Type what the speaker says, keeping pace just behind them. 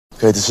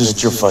Okay, this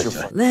isn't your fight.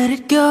 Let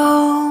it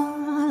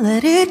go.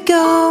 Let it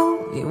go.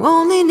 You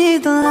only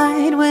need the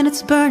light when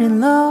it's burning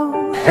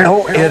low.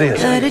 Hell, it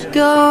is. Let it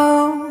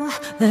go.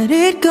 Let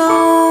it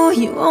go.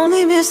 You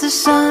only miss the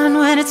sun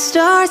when it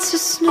starts to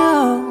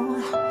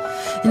snow.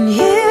 And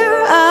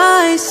here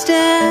I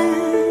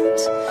stand,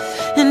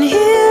 and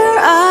here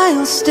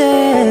I'll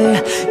stay.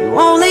 You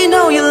only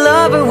know you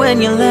love her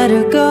when you let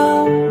her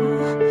go.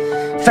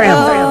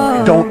 Family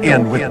don't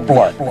end with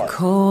blood. The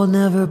cold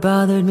never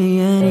bothered me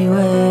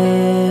anyway.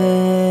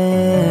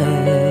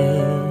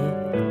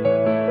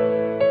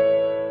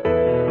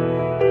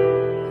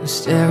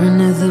 Staring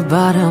at the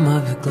bottom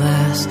of your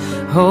glass,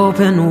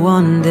 hoping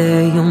one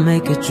day you'll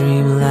make a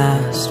dream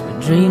last. But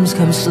dreams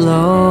come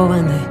slow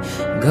and they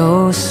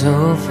go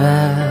so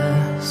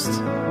fast.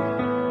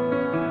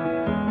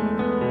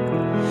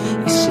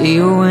 You see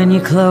her when you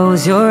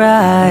close your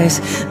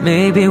eyes.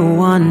 Maybe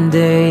one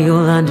day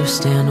you'll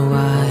understand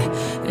why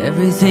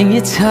everything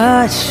you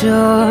touch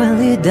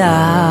surely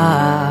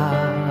dies.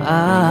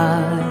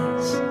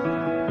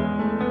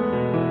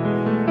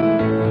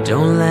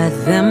 Don't let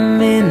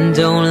them in,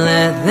 don't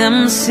let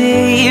them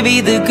see.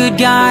 Be the good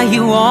guy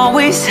you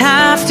always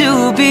have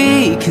to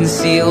be.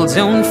 Conceal,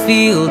 don't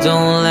feel,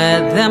 don't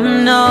let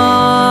them know.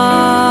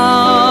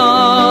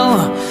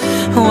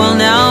 Well,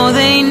 now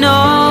they know.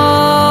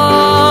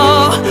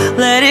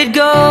 Let it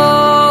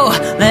go,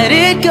 let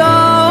it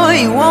go.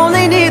 You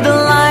only need the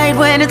light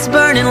when it's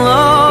burning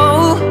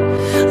low.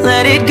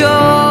 Let it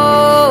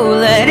go,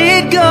 let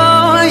it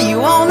go.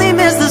 You only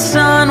miss the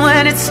sun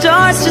when it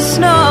starts to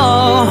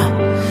snow.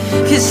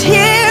 'Cause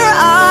here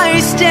I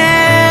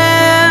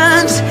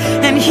stand,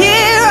 and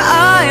here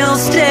I'll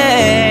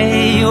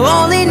stay. You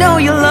only know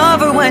you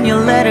love her when you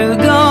let her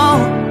go.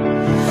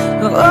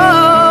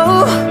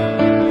 Oh,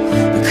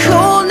 the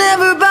cold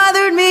never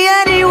bothered me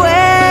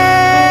anyway.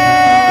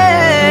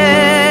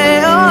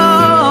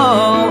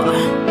 Oh,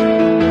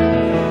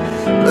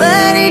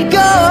 let it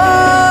go,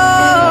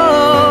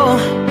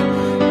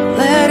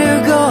 let her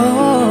go.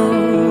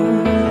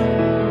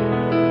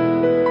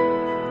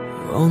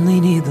 You only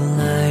need the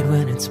light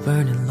when it's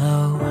burning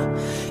low.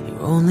 You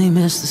only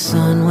miss the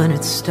sun when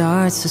it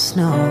starts to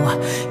snow.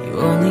 You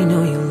only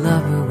know you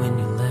love her when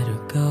you let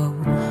her go.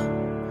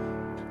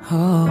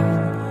 Oh,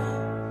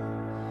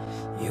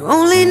 you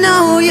only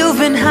know you've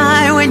been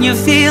high when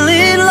you're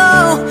feeling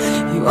low.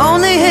 You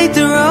only hate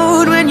the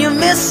road when you're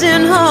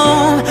missing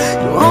home.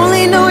 You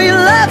only know you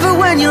love her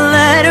when you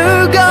let her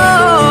go.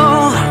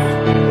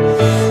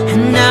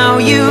 And now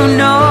you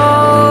know.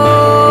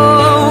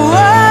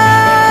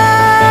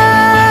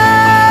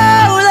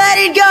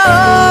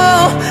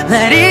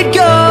 Let it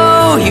go.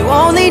 You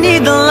only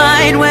need the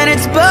light when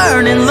it's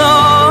burning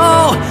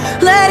low.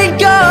 Let it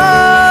go,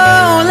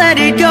 let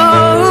it go.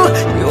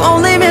 You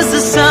only miss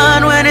the sun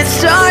when it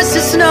starts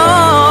to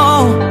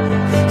snow.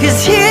 'Cause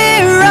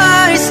here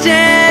I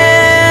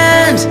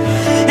stand,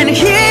 and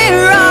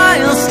here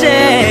I'll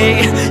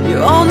stay. You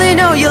only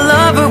know you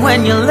love her when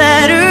you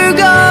let her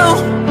go.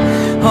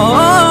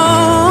 Oh,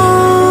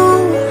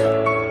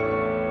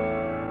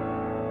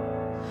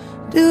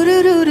 do do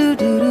do do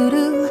do do do.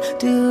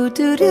 Do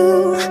do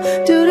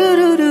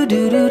do do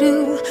do do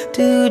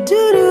do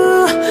do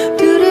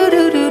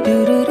do do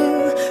do do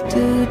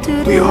do do.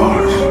 We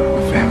are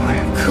family.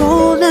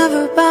 Cold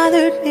never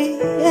bothered me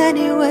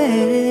anyway.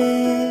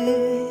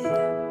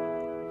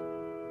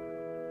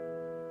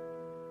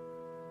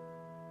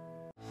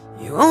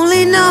 You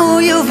only know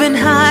you've been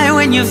high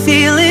when you're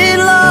feeling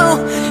low.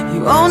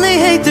 You only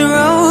hate the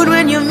road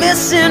when you're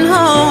missing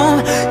home.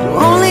 You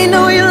only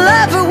know you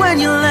love her when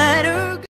you let her